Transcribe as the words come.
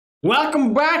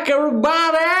Welcome back,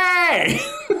 everybody!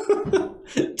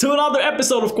 To another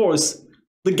episode, of course.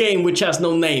 The game which has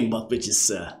no name, but which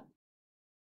is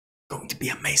going to be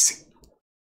amazing.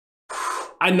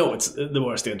 I know it's the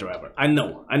worst intro ever. I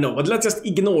know. But let's just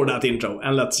ignore that intro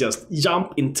and let's just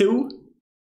jump into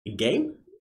the game.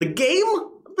 The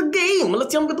game!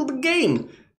 Let's jump into the game.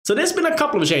 So there's been a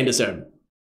couple of changes here.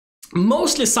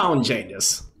 Mostly sound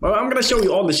changes. Well, I'm gonna show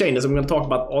you all the changes. I'm gonna talk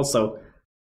about also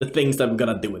the things that we're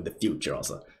gonna do in the future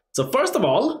also. So first of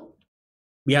all,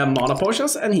 we have mana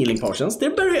potions and healing potions.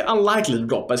 They're very unlikely to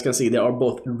drop. As you can see, they are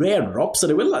both rare drops, so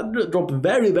they will drop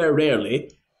very, very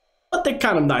rarely. But they're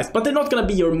kind of nice, but they're not gonna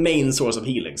be your main source of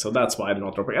healing, so that's why they're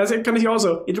not dropping. As you can see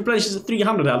also, it replenishes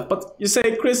 300 health, but you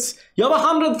say, Chris, you have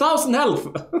 100,000 health!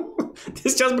 This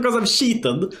is just because I've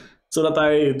cheated, so that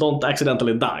I don't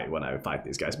accidentally die when I fight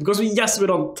these guys. Because we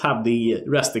don't have the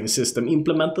resting system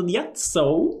implemented yet,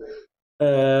 so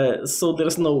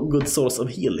there's no good source of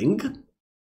healing.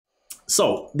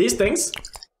 So, these things,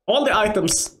 all the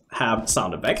items have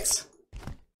sound effects.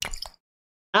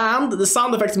 And the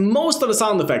sound effects, most of the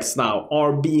sound effects now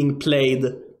are being played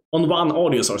on one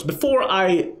audio source. Before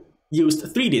I used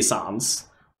 3D sounds,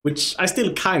 which I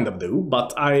still kind of do,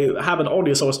 but I have an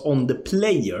audio source on the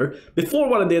player. Before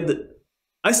what I did,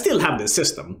 I still have this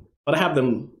system, but I have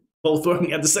them both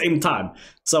working at the same time.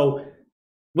 So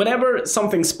whenever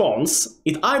something spawns,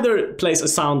 it either plays a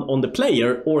sound on the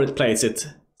player or it plays it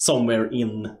somewhere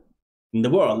in the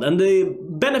world. And the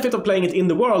benefit of playing it in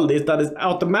the world is that it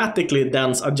automatically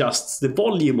then adjusts the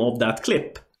volume of that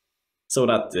clip so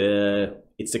that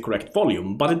it's the correct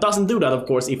volume. But it doesn't do that, of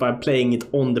course, if I'm playing it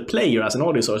on the player as an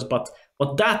audio source. But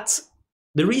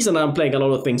the reason I'm playing a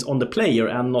lot of things on the player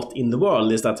and not in the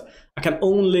world is that I can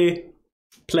only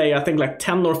play, I think, like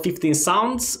 10 or 15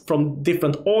 sounds from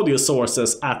different audio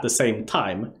sources at the same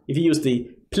time. If you use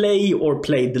the play or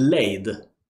play delayed,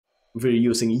 if you're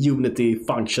using Unity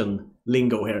function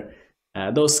lingo here,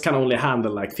 those can only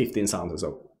handle like 15 sounds or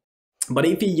so. But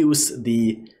if you use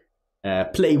the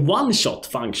play one shot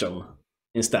function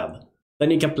instead,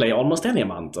 then you can play almost any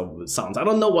amount of sounds. I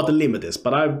don't know what the limit is,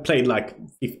 but I've played like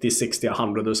 50, 60,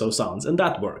 100 or so sounds, and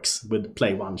that works with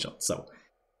play one shot. So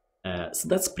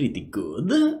that's pretty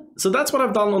good. So that's what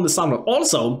I've done on the sound.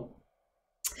 Also,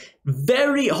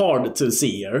 very hard to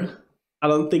see here. I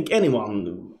don't think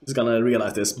anyone is gonna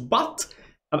realize this, but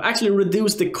I've actually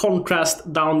reduced the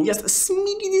contrast down just a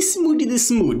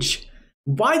smudge.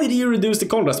 Why did you reduce the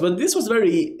contrast? Well, this was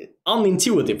very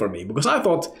unintuitive for me, because I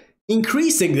thought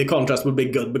increasing the contrast would be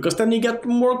good, because then you get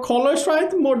more colors,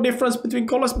 right? More difference between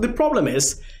colors. But the problem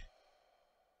is,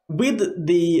 with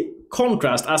the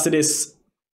contrast as it is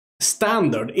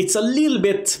standard, it's a little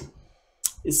bit,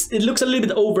 it looks a little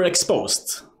bit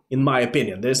overexposed, in my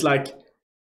opinion. There's like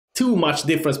too much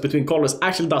difference between colors,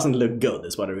 actually doesn't look good,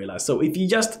 is what I realized. So if you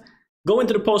just go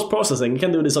into the post-processing, you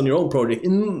can do this on your own project.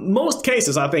 In most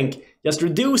cases, I think just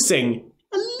reducing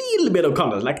a little bit of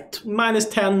contrast, like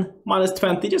 -10,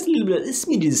 -20, just a little bit, a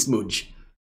smudge,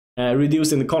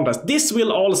 reducing the contrast. This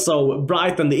will also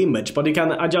brighten the image, but you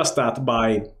can adjust that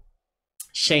by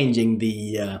changing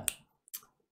the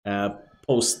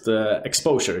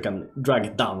post-exposure. You can drag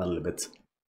it down a little bit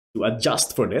to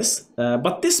adjust for this,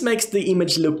 but this makes the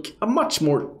image look a much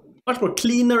more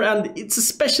cleaner, and it's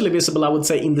especially visible, I would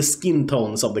say, in the skin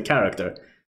tones of the character.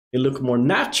 They look more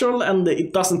natural, and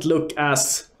it doesn't look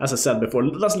as I said before,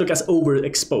 it doesn't look as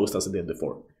overexposed as it did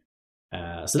before.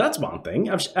 So that's one thing.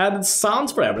 I've added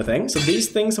sounds for everything. So these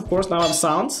things, of course, now have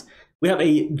sounds. We have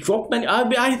a drop menu.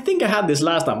 I think I had this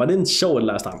last time. I didn't show it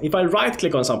last time. If I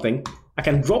right-click on something, I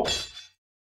can drop.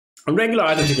 On regular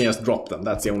items, you can just drop them.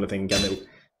 That's the only thing you can do.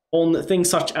 On things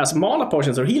such as mana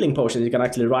potions or healing potions, you can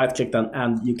actually right-click them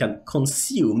and you can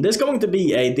consume. There's going to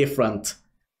be a different,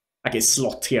 like a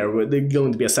slot here, where there's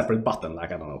going to be a separate button,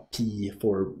 like, I don't know, P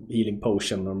for healing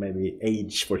potion, or maybe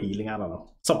H for healing, I don't know,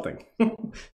 something.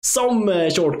 Some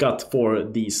shortcut for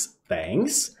these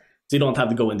things, so you don't have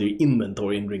to go into your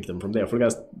inventory and drink them from there,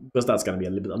 because that's going to be a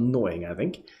little bit annoying, I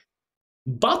think.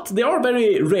 But they are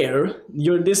very rare.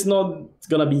 This is not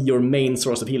gonna be your main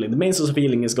source of healing. The main source of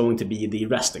healing is going to be the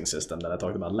resting system that I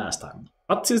talked about last time.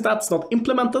 But since that's not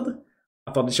implemented,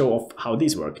 I thought to show off how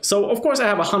these work. So of course I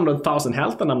have 100,000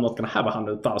 health, and I'm not gonna have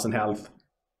 100,000 health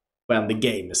when the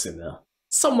game is in a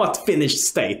somewhat finished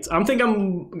state. I think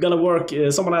I'm gonna work,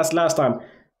 someone asked last time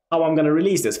how I'm gonna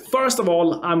release this. First of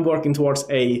all, I'm working towards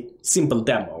a simple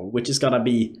demo, which is gonna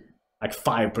be like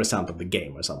 5% of the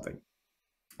game or something.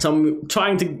 So I'm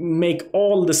trying to make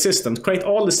all the systems, create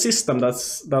all the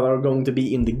systems that are going to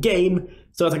be in the game,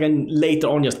 so that I can later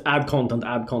on just add content.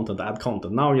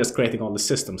 Now I'm just creating all the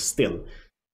systems still.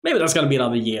 Maybe that's gonna be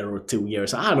another year or 2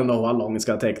 years. I don't know how long it's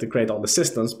gonna take to create all the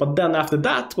systems. But then after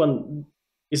that, when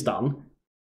it's done,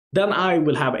 then I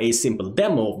will have a simple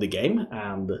demo of the game,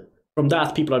 and from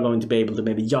that people are going to be able to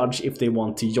maybe judge if they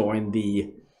want to join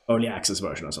the early access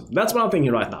version or something. That's what I'm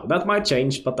thinking right now. That might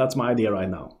change, but that's my idea right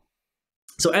now.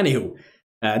 So anywho,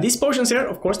 these potions here,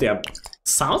 of course, they have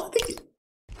sound. I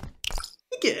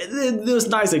think it was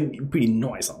nice and pretty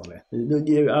noise on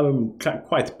it. I'm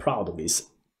quite proud of these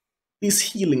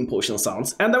healing potion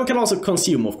sounds. And then we can also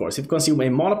consume, of course. If you consume a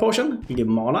mana potion, you give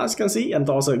mana, as you can see, and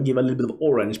also give a little bit of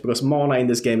orange, because mana in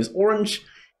this game is orange.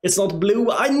 It's not blue.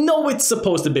 I know it's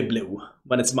supposed to be blue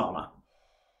when it's mana.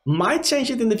 Might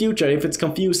change it in the future if it's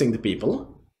confusing to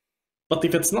people. But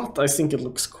if it's not, I think it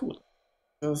looks cool.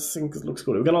 I think it looks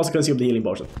cool. We can also consume the healing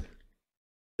potion.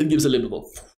 It gives a little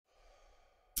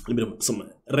bit of some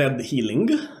red healing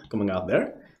coming out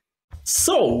there.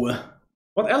 So,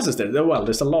 what else is there? Well,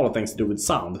 there's a lot of things to do with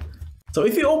sound. So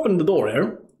if you open the door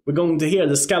here, we're going to hear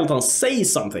the skeleton say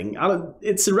something.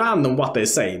 It's random what they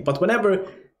say, but whenever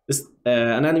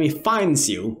an enemy finds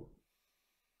you,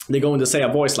 they're going to say a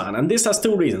voice line. And this has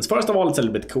two reasons. First of all, it's a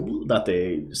little bit cool that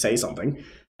they say something.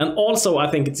 And also, I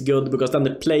think it's good because then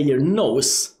the player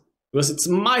knows. Because it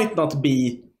might not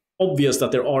be obvious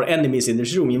that there are enemies in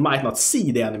this room. You might not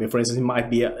see the enemy. For instance, he might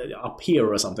be up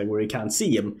here or something where you can't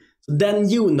see him. So then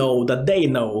you know that they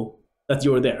know that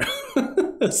you're there.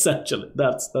 Essentially,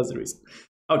 that's the reason.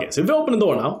 Okay, so if we open the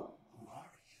door now.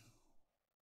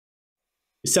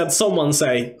 You said someone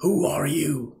say, "Who are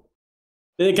you?"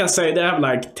 They can say, they have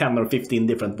like 10 or 15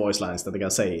 different voice lines that they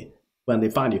can say when they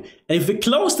find you. And if we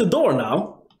close the door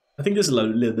now, I think this is a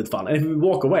little bit fun. And if we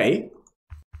walk away,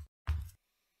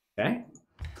 okay,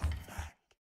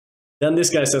 then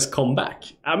this guy says, "Come back."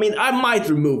 I mean, I might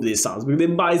remove these sounds, because they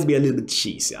might be a little bit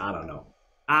cheesy. I don't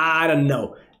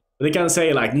know. But they can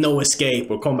say like, "No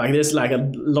escape" or "Come back." There's like a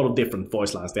lot of different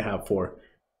voice lines they have for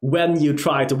when you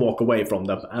try to walk away from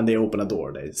them and they open a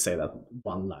door. They say that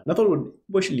one line. I thought it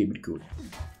was a little bit cool.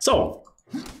 So,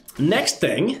 next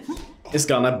thing is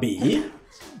gonna be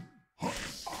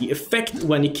the effect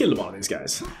when you kill one of these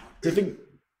guys. So if we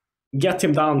get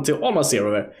him down to almost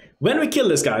 0, when we kill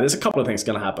this guy, there's a couple of things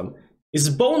gonna happen.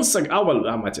 His bones are... Oh, well,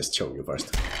 I might just show you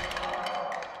first.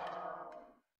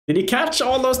 Did you catch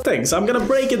all those things? I'm gonna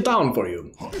break it down for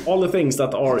you. All the things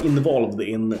that are involved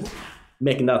in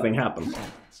making that thing happen.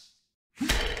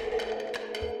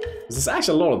 There's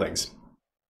actually a lot of things.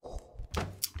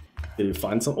 Did you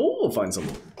find some? Oh, find some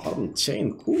button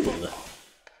chain. Cool.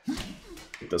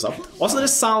 Pick this up. Also,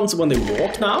 there's sounds when they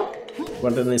walk now.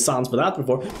 Weren't there any sounds for that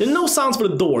before? There's no sounds for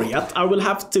the door yet. I will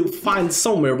have to find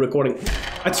somewhere recording.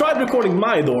 I tried recording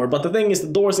my door, but the thing is, the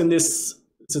doors in this,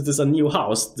 since it's a new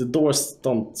house, the doors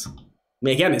don't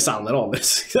make any sound at all.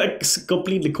 It's like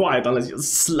completely quiet unless you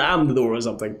slam the door or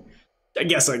something. I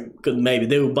guess I could maybe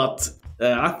do, but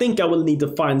I think I will need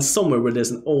to find somewhere where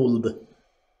there's an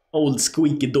old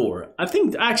squeaky door. I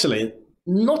think actually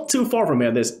not too far from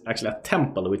here there's actually a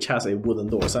temple which has a wooden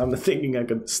door, so I'm thinking I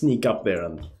could sneak up there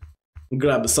and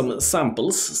grab some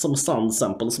samples, some sound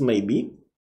samples maybe.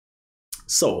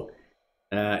 So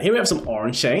here we have some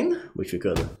orange chain which we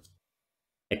could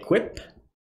equip.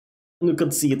 You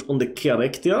could see it on the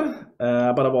character,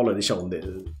 but I've already shown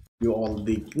you all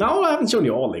the... No, I haven't shown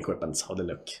you all the equipments, how they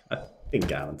look. I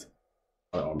think I haven't.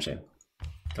 Arm chain.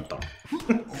 God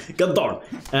darn. God darn.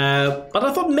 But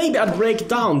I thought maybe I'd break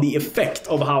down the effect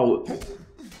of how...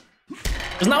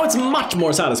 Because now it's much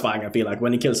more satisfying, I feel like,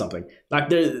 when you kill something. Like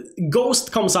the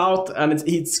ghost comes out and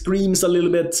it screams a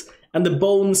little bit, and the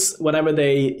bones, whenever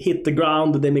they hit the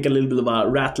ground, they make a little bit of a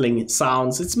rattling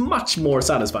sounds. It's much more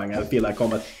satisfying, I feel like,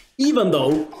 combat. Even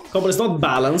though combat is not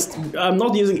balanced, I'm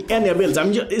not using any abilities.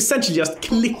 I'm essentially just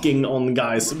clicking on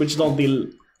guys, which don't deal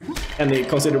any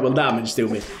considerable damage to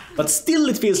me. But still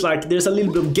it feels like there's a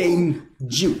little bit of game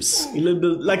juice. A little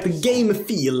bit like the game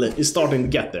feel is starting to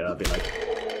get there, I feel like.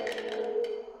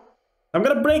 I'm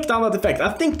gonna break down that effect.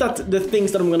 I think that the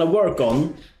things that I'm gonna work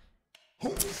on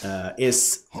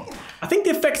is... I think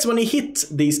the effects when you hit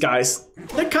these guys,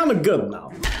 they're kind of good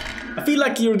now. I feel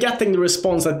like you're getting the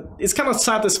response that it's kind of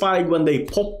satisfying when they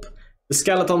pop. The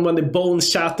skeleton, when the bones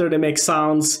shatter, they make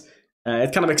sounds.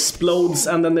 It kind of explodes,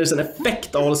 and then there's an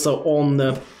effect also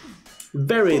on...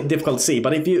 very difficult to see,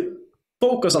 but if you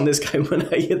focus on this guy when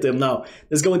I hit him now,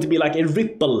 there's going to be like a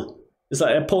ripple. It's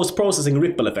like a post-processing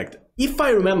ripple effect. If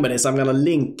I remember this, I'm gonna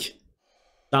link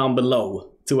down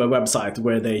below to a website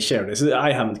where they share this.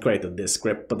 I haven't created this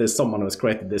script, but there's someone who has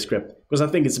created this script, because I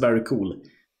think it's very cool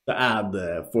to add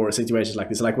for situations like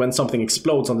this. Like when something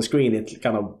explodes on the screen, it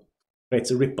kind of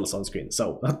creates ripples on the screen.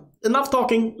 So, enough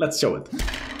talking, let's show it.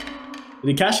 Did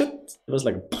you catch it? It was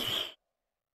like,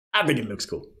 I think it looks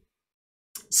cool.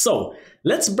 So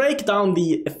let's break down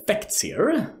the effects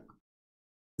here.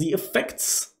 The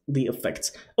effects.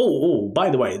 Oh, by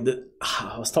the way,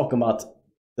 I was talking about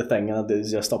the thing and I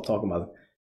just stopped talking about it.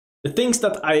 The things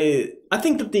that I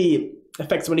think that the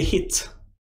effects when you hit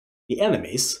the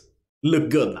enemies look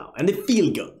good now, and they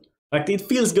feel good. Like, it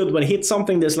feels good when you hit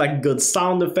something. There's like good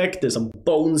sound effect. There's some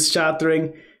bones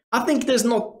shattering. I think there's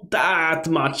not that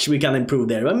much we can improve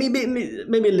there. But maybe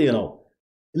you know,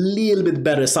 a little bit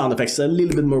better sound effects, a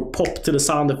little bit more pop to the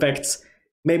sound effects.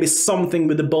 Maybe something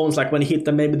with the bones, like when you hit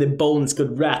them, maybe the bones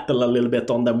could rattle a little bit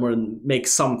on them or make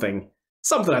something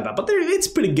like that. But it's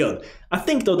pretty good. I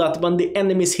think though that when the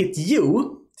enemies hit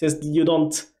you, since you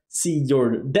don't see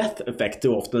your death effect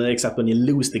too often, except when you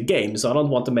lose the game, so I don't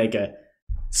want to make a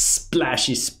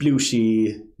splashy,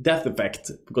 splooshy death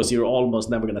effect because you're almost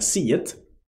never gonna see it.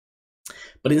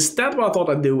 But instead, what I thought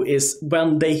I'd do is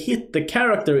when they hit the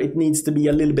character, it needs to be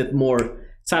a little bit more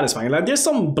satisfying. Like, there's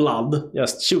some blood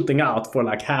just shooting out for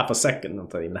like half a second,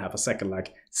 not even half a second,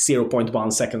 like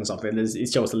 0.1 seconds or something.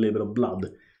 It shows a little bit of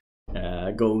blood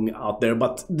going out there,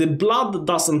 but the blood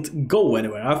doesn't go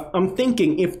anywhere. I'm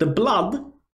thinking if the blood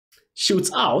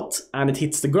shoots out and it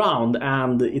hits the ground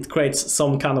and it creates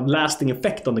some kind of lasting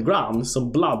effect on the ground,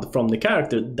 some blood from the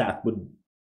character, that would be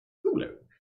cooler.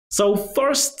 So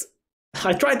first,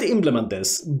 I tried to implement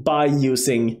this by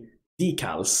using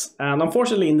decals, and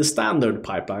unfortunately in the standard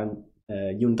pipeline,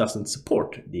 Unity doesn't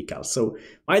support decals. So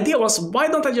my idea was, why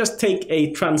don't I just take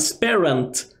a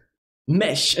transparent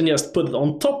mesh and just put it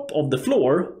on top of the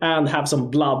floor and have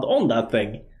some blood on that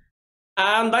thing?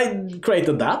 And I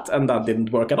created that, and that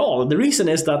didn't work at all. The reason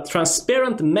is that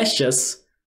transparent meshes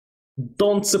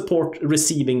don't support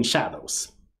receiving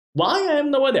shadows. Why? I have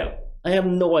no idea. I have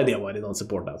no idea why they don't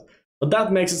support that. But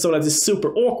that makes it so that it's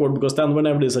super awkward, because then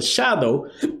whenever there's a shadow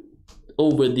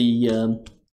over the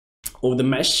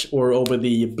mesh or over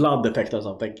the blood effect or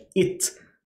something,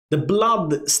 the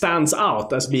blood stands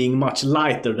out as being much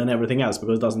lighter than everything else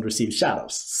because it doesn't receive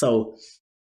shadows.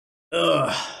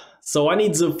 So I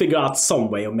need to figure out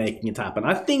some way of making it happen.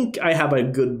 I think I have a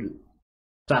good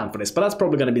plan for this, but that's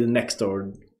probably going to be the next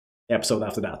or episode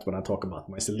after that when I talk about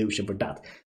my solution for that.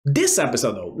 This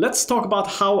episode though, let's talk about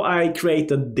how I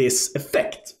created this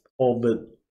effect of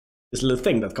this little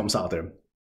thing that comes out there.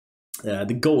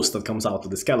 The ghost that comes out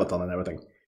of the skeleton and everything.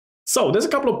 So there's a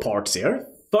couple of parts here.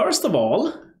 First of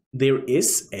all, there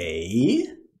is a...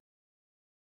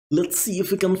 Let's see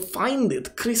if we can find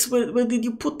it. Chris, where did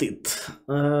you put it?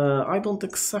 I don't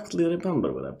exactly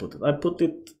remember where I put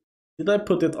it. Did I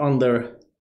put it under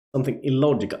something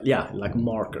illogical? Yeah, like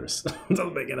markers.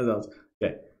 Doesn't make any sense.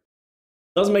 Okay.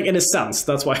 Doesn't make any sense.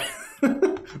 That's why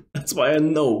that's why I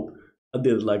know I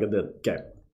did it like I did. Okay.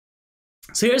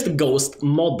 So here's the ghost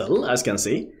model, as you can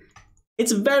see.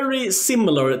 It's very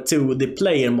similar to the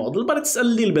player model, but it's a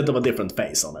little bit of a different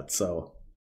face on it, so...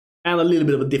 And a little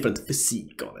bit of a different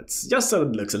physique on it. Just so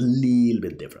it looks a little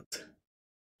bit different.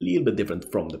 A little bit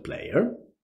different from the player.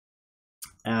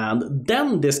 And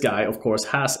then this guy, of course,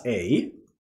 has a...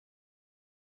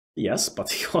 Yes, but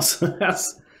he also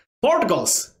has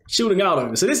particles shooting out of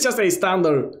him. So this is just a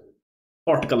standard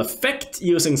particle effect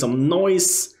using some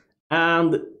noise.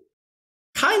 And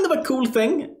kind of a cool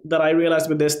thing that I realized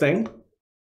with this thing,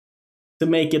 to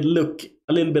make it look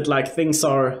a little bit like things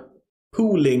are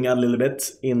pooling a little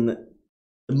bit in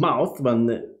the mouth and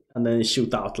then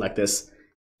shoot out like this,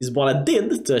 is what I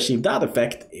did to achieve that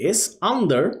effect is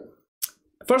under...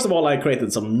 First of all, I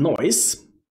created some noise,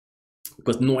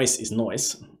 because noise is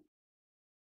noise.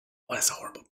 Oh, that's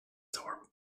horrible. That's horrible.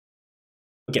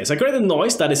 Okay, so I created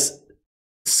noise that is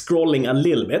scrolling a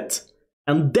little bit,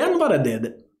 and then what I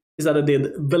did is that I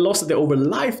did velocity over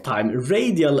lifetime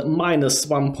radial minus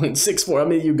 1.64. I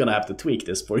mean, you're gonna have to tweak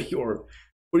this for your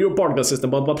particle system,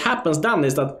 but what happens then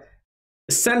is that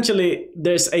essentially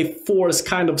there's a force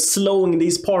kind of slowing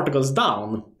these particles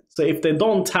down. So if they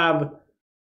don't have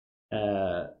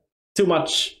too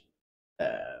much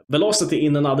velocity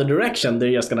in another direction,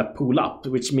 they're just gonna pull up,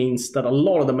 which means that a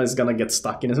lot of them is gonna get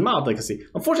stuck in his mouth, I can see.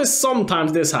 Unfortunately,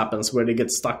 sometimes this happens where they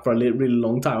get stuck for a really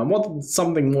long time. I want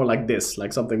something more like this,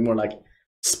 like something more like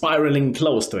spiraling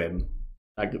close to him,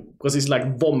 like, because he's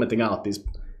like vomiting out these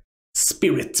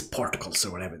spirit particles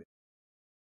or whatever.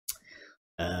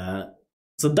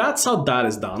 So that's how that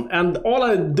is done. And all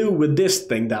I do with this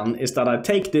thing then is that I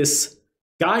take this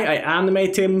guy, I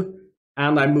animate him,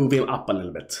 and I move him up a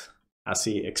little bit as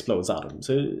he explodes out of him.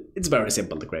 So it's very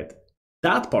simple to create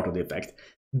that part of the effect.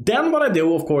 Then what I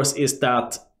do, of course, is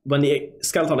that when the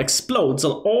skeleton explodes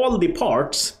on all the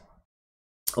parts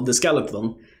of the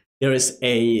skeleton, there is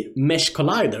a mesh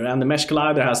collider, and the mesh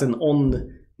collider has an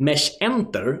on mesh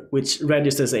enter, which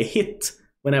registers a hit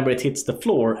whenever it hits the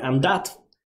floor, and that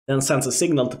then sends a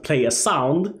signal to play a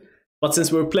sound. But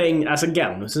since we're playing,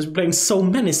 since we're playing so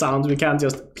many sounds, we can't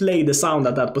just play the sound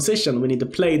at that position. We need to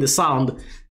play the sound.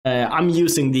 I'm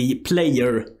using the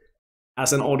player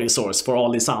as an audio source for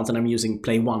all these sounds, and I'm using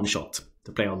play one shot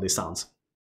to play all these sounds.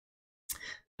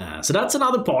 So that's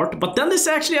another part, but then there's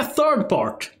actually a third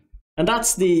part, and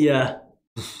that's the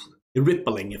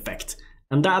rippling effect,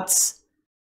 and that's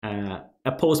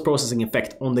a post-processing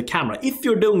effect on the camera. If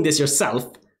you're doing this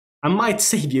yourself, I might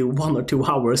save you 1 or 2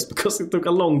 hours because it took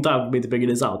a long time for me to figure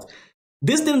this out.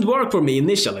 This didn't work for me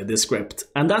initially, this script,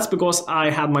 and that's because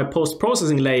I had my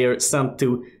post-processing layer sent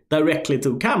directly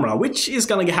to camera, which is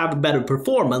gonna have better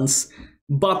performance,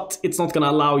 but it's not gonna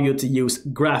allow you to use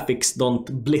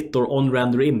graphics.blit or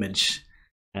on-render image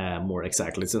more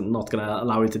exactly. It's not gonna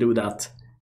allow you to do that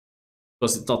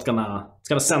because it's gonna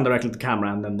send directly to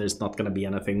camera, and then there's not gonna be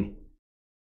anything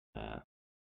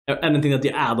that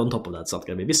you add on top of that. It's not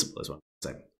gonna be visible as well.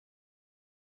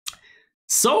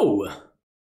 So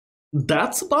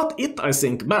that's about it, I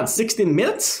think. Man, 16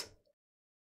 minutes?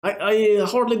 I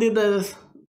hardly did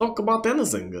talk about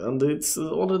anything, and it's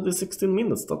already 16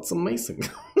 minutes. That's amazing.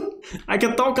 I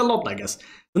can talk a lot, I guess.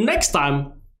 The next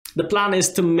time, the plan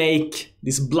is to make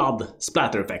these blood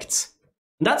splatter effects.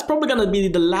 And that's probably gonna be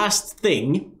the last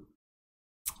thing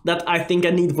that I think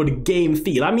I need for the game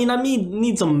feel. I mean, I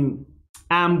need some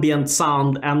ambient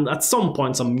sound and at some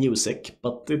point some music,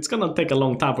 but it's gonna take a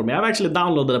long time for me. I've actually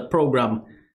downloaded a program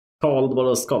called, what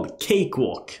was it called?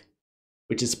 Cakewalk,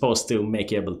 which is supposed to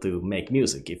make you able to make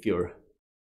music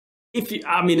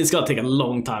I mean, it's gonna take a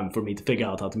long time for me to figure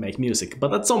out how to make music,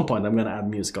 but at some point I'm gonna add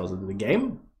music also to the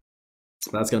game.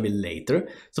 That's gonna be later.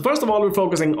 So first of all, we're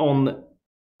focusing on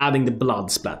adding the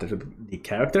blood splatter to the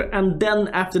character, and then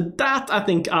after that I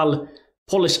think I'll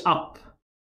polish up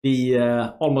the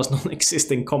almost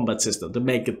non-existing combat system to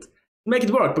make it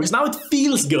work, because now it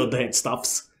feels good to hit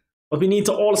stuffs, but we need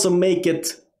to also make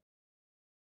it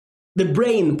the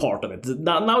brain part of it.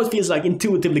 Now it feels like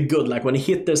intuitively good, like when you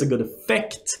hit there's a good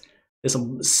effect, there's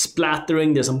some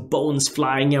splattering, there's some bones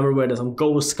flying everywhere, there's some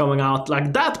ghosts coming out,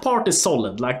 like that part is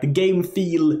solid, like the game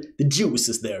feel, the juice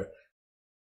is there.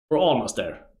 We're almost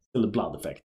there, still the blood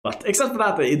effect, but except for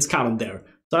that it's kind of there.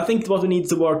 So I think what we need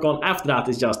to work on after that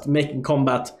is just making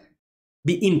combat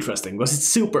be interesting, because it's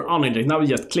super uninteresting. Now we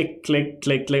just click, click,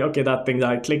 click, click, okay that thing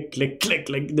died, click, click, click,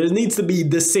 click. There needs to be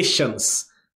decisions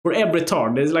for every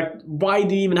turn. There's like, why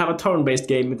do you even have a turn-based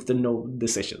game if there are no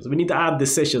decisions? We need to add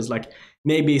decisions, like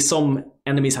maybe some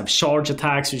enemies have charge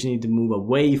attacks which you need to move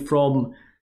away from.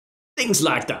 Things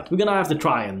like that. We're gonna have to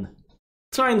try and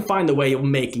find a way of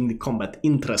making the combat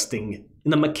interesting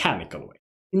in a mechanical way.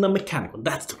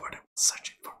 That's the word I was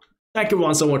searching for. Thank you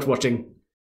everyone so much for watching,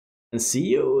 and see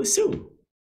you soon.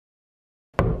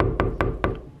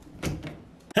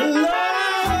 Hello,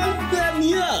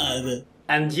 Daniel!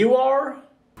 And you are?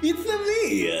 It's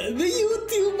me, the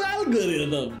YouTube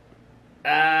algorithm.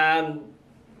 And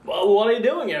well, what are you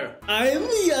doing here? I'm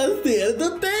just here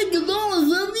to take those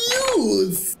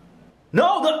views.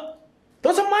 No,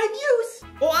 those are my views.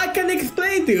 Oh, I can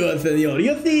explain to you, senor.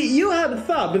 You see, you have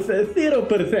subs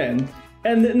 0%.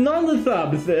 And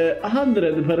non-subs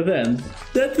 100%.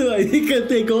 That's why you can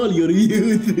take all your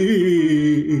views.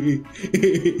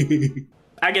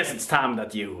 I guess it's time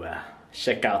that you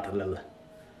check out the little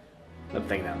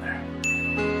thing down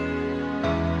there.